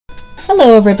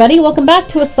Hello everybody, welcome back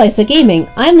to A Slice of Gaming.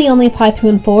 I'm the only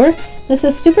Python4. This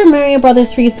is Super Mario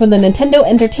Bros. 3 for the Nintendo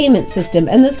Entertainment System,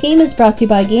 and this game is brought to you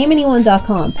by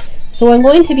GameAnyone.com. So I'm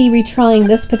going to be retrying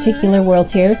this particular world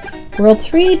here, World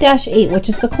 3-8, which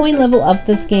is the coin level of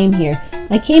this game here.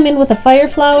 I came in with a fire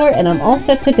flower and I'm all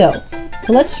set to go.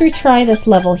 So let's retry this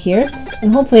level here,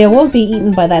 and hopefully I won't be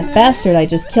eaten by that bastard I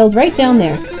just killed right down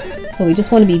there. So we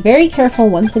just want to be very careful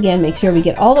once again, make sure we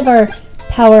get all of our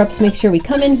power-ups, make sure we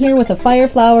come in here with a fire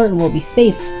flower and we'll be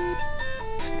safe.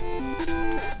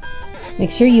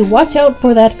 Make sure you watch out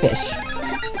for that fish.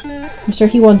 I'm sure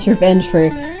he wants revenge for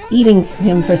eating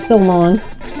him for so long.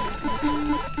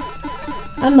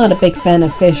 I'm not a big fan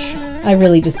of fish. I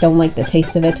really just don't like the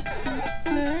taste of it.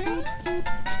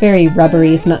 It's very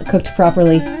rubbery if not cooked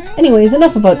properly. Anyways,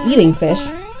 enough about eating fish.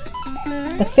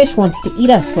 The fish wants to eat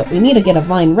us, but we need to get a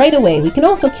vine right away. We can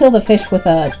also kill the fish with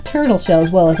a turtle shell as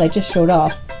well, as I just showed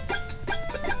off.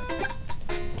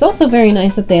 It's also very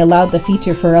nice that they allowed the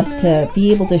feature for us to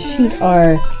be able to shoot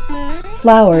our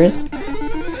flowers,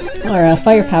 our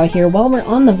fire power here, while we're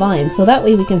on the vine, so that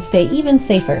way we can stay even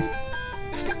safer.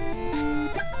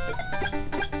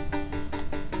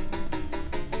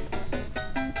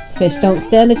 These fish don't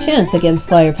stand a chance against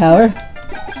fire power.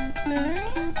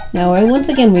 Now, once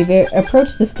again, we've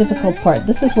approached this difficult part.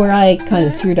 This is where I kind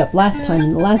of screwed up last time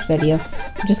in the last video.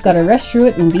 We just gotta rush through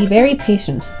it and be very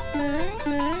patient.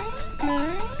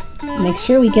 Make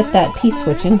sure we get that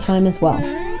P-switch in time as well.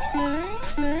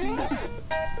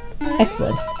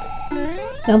 Excellent.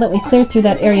 Now that we cleared through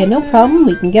that area, no problem.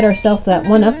 We can get ourselves that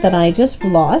one up that I just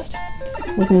lost.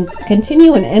 We can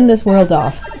continue and end this world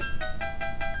off.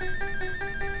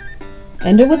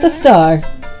 End it with a star.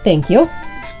 Thank you.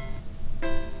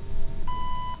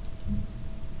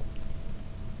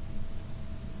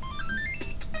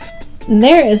 And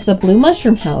there is the blue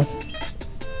mushroom house.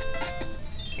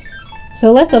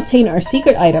 So let's obtain our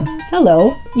secret item.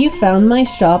 Hello, you found my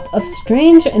shop of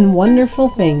strange and wonderful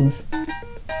things.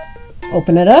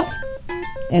 Open it up,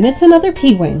 and it's another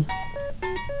P-wing.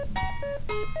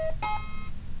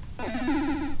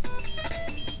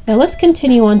 Now let's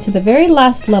continue on to the very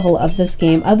last level of this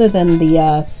game, other than the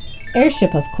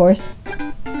airship, of course.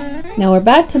 Now we're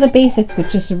back to the basics with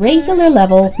just a regular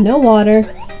level, no water.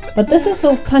 But this is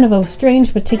the kind of a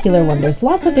strange particular one. There's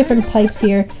lots of different pipes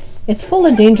here. It's full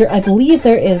of danger. I believe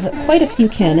there is quite a few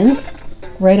cannons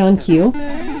right on cue.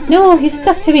 No, he's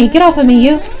stuck to me. Get off of me,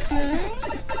 you!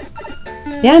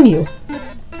 Damn you.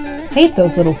 Hate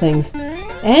those little things.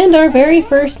 And our very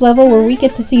first level where we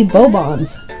get to see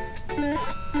bow-bombs.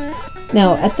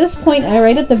 Now, at this point,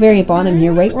 right at the very bottom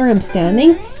here, right where I'm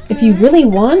standing, if you really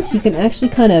want, you can actually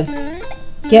kind of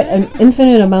get an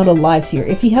infinite amount of lives here.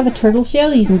 If you have a turtle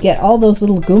shell, you can get all those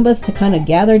little Goombas to kind of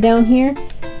gather down here,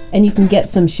 and you can get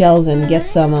some shells and get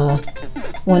some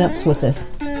one-ups with this.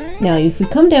 Now, if we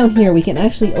come down here, we can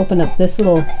actually open up this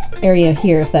little area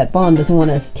here if that bomb doesn't want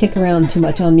to kick around too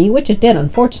much on me, which it did,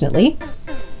 unfortunately.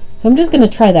 So I'm just going to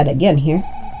try that again here.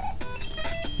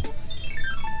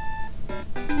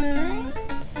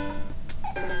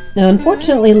 Now,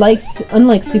 unfortunately,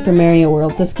 unlike Super Mario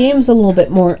World, this game's a little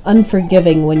bit more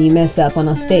unforgiving when you mess up on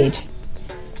a stage.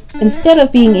 Instead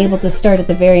of being able to start at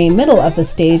the very middle of the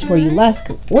stage where you last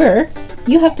were,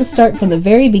 you have to start from the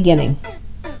very beginning.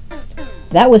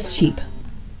 That was cheap.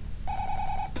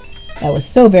 That was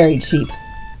so very cheap.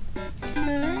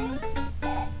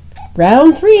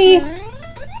 Round 3!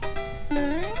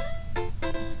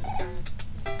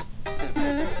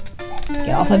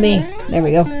 Get off of me. There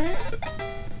we go.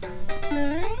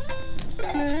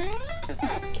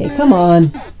 Okay, come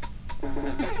on.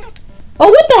 Oh,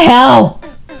 what the hell?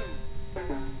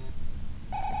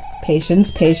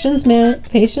 Patience, patience, man.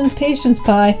 Patience, patience,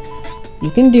 Pie. You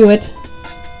can do it.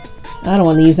 I don't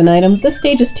want to use an item. This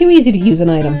stage is too easy to use an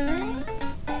item.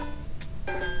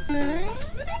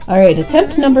 Alright,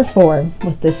 attempt number 4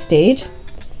 with this stage.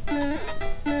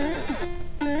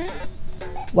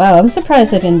 Wow, I'm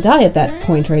surprised I didn't die at that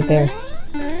point right there.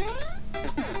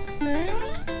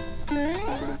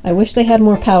 I wish they had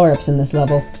more power-ups in this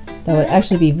level. That would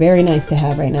actually be very nice to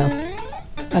have right now.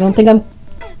 I don't think I'm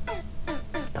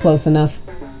close enough.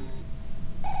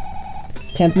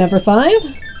 Attempt number 5.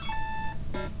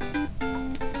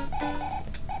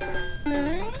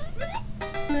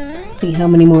 See how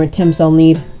many more attempts I'll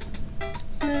need.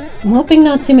 I'm hoping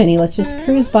not too many. Let's just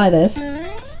cruise by this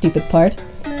stupid part.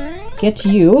 Get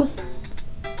you.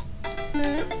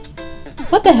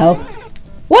 What the hell?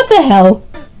 What the hell?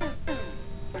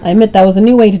 I admit that was a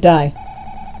new way to die.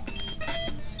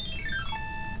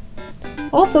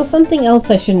 Also, something else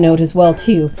I should note as well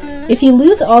too. If you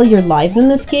lose all your lives in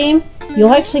this game,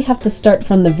 you'll actually have to start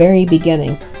from the very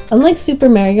beginning. Unlike Super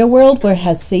Mario World, where it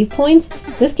has save points,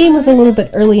 this game was a little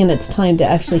bit early in its time to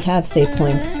actually have save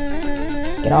points.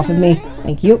 Get off of me.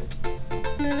 Thank you.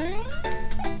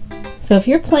 So if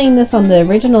you're playing this on the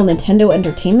original Nintendo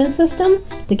Entertainment System,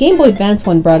 the Game Boy Advance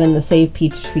one brought in the save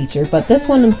feature, but this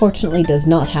one unfortunately does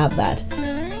not have that.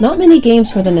 Not many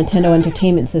games for the Nintendo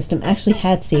Entertainment System actually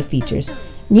had save features.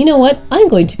 And you know what? I'm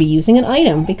going to be using an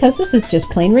item, because this is just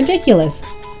plain ridiculous.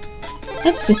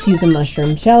 Let's just use a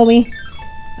mushroom, shall we?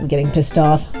 I'm getting pissed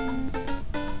off.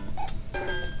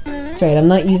 That's right, I'm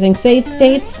not using save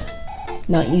states,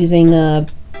 not using the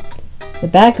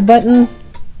back button,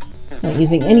 not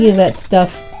using any of that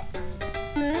stuff.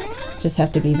 Just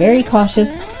have to be very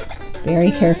cautious,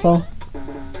 very careful.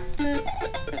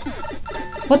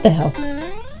 What the hell?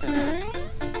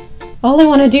 All I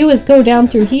want to do is go down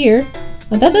through here,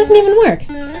 but that doesn't even work.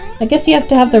 I guess you have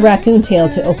to have the raccoon tail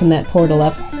to open that portal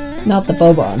up, not the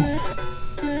Bob-ombs.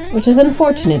 Which is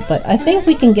unfortunate, but I think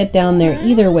we can get down there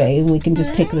either way, and we can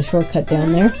just take the shortcut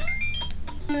down there.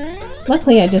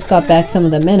 Luckily, I just got back some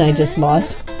of the men I just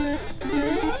lost.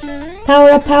 Power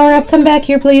up, come back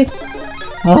here, please!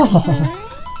 Oh.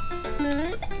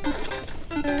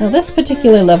 Now this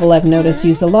particular level I've noticed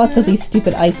uses lots of these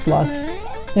stupid ice blocks.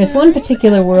 There's one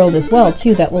particular world as well,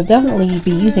 too, that will definitely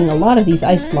be using a lot of these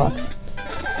ice blocks.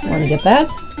 Want to get that?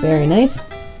 Very nice.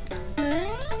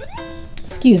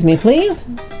 Excuse me, please.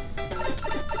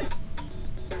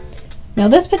 Now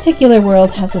this particular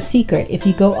world has a secret. If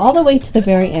you go all the way to the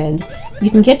very end, you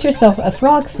can get yourself a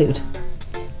frog suit.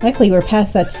 Luckily we're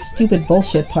past that stupid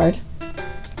bullshit part.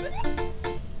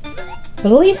 But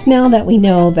at least now that we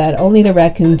know that only the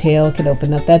raccoon tail can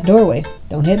open up that doorway.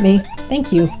 Don't hit me.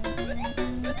 Thank you.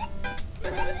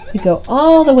 We go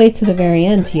all the way to the very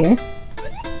end here.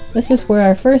 This is where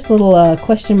our first little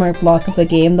question mark block of the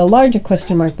game, the larger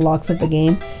question mark blocks of the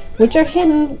game, which are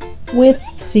hidden with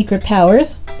secret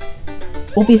powers.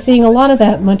 We'll be seeing a lot of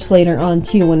that much later on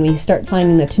too when we start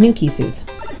finding the Tanuki suits.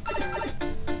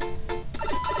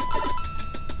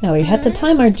 Now we had to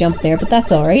time our jump there, but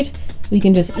that's alright. We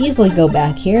can just easily go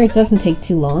back here. It doesn't take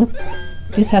too long.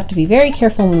 Just have to be very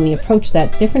careful when we approach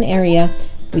that different area.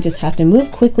 We just have to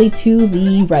move quickly to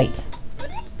the right.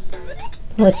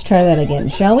 Let's try that again,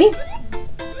 shall we?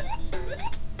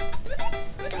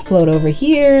 Float over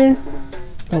here.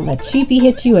 Don't let Cheepy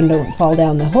hit you and don't fall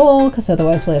down the hole, because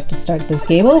otherwise we'll have to start this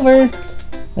game over.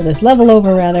 Or this level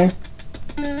over, rather.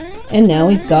 And now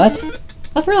we've got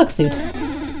a frog suit.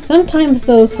 Sometimes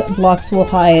those blocks will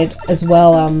hide as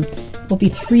well, will be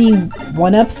 3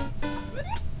 1-ups.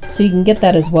 So you can get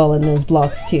that as well in those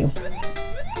blocks too.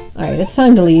 Alright, it's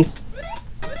time to leave.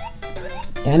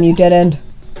 Damn you, dead end.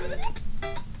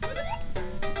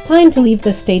 Time to leave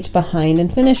this stage behind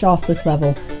and finish off this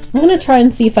level. I'm gonna try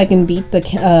and see if I can beat the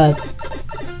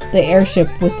airship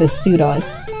with this suit on.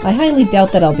 I highly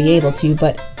doubt that I'll be able to,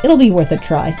 but it'll be worth a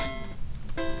try.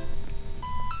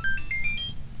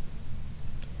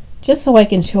 Just so I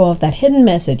can show off that hidden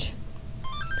message.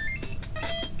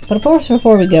 But of course,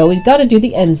 before we go, we've got to do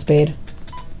the end spade.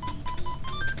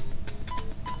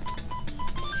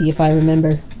 See if I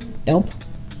remember. Nope.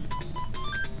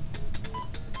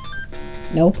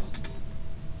 Nope.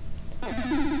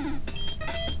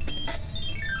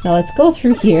 Now let's go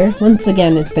through here. Once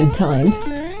again, it's been timed.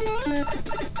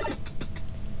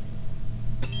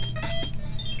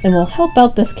 And we'll help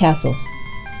out this castle.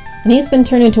 And he's been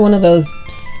turned into one of those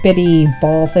spitty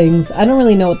ball things. I don't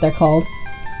really know what they're called.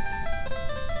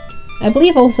 I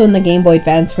believe also in the Game Boy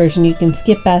Advance version you can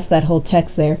skip past that whole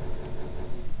text there.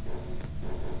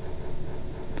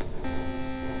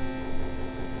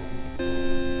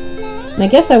 And I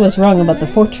guess I was wrong about the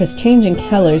fortress changing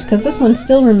colors, because this one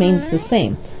still remains the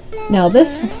same. Now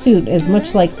this suit is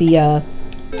much like the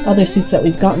other suits that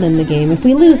we've gotten in the game. If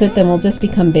we lose it, then we'll just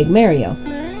become Big Mario.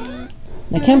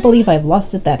 And I can't believe I've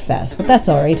lost it that fast, but that's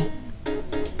alright.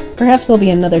 Perhaps there'll be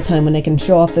another time when I can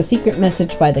show off the secret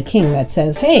message by the king that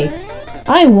says, "Hey,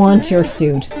 I want your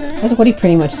suit." That's what he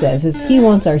pretty much says, is he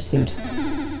wants our suit.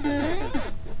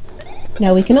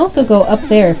 Now we can also go up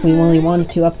there if we really wanted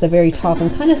to, up the very top,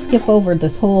 and kind of skip over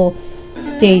this whole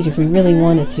stage if we really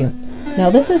wanted to.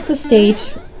 Now this is the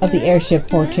stage of the airship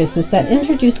fortress that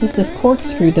introduces this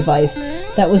corkscrew device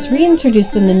that was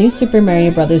reintroduced in the new Super Mario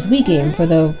Bros. Wii game for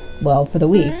the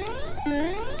Wii.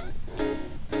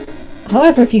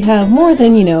 However, if you have more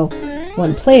than,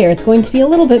 one player, it's going to be a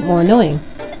little bit more annoying.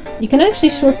 You can actually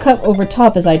shortcut over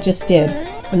top as I just did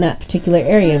in that particular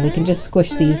area, and we can just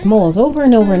squish these moles over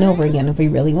and over and over again if we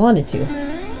really wanted to.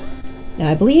 Now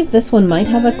I believe this one might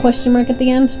have a question mark at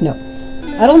the end. No,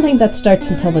 I don't think that starts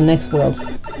until the next world.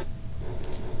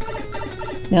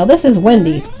 Now this is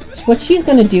Wendy. What she's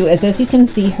going to do is, as you can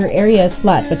see, her area is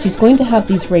flat, but she's going to have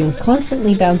these rings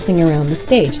constantly bouncing around the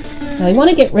stage. Now I want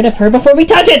to get rid of her before we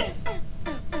touch it!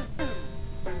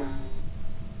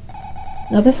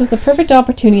 Now this is the perfect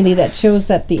opportunity that shows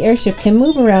that the airship can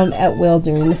move around at will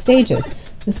during the stages.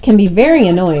 This can be very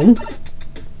annoying.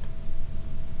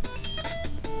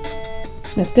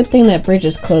 It's a good thing that bridge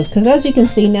is closed, because as you can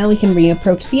see, now we can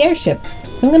reapproach the airship.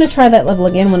 So I'm going to try that level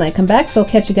again when I come back, so I'll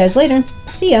catch you guys later.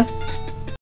 See ya!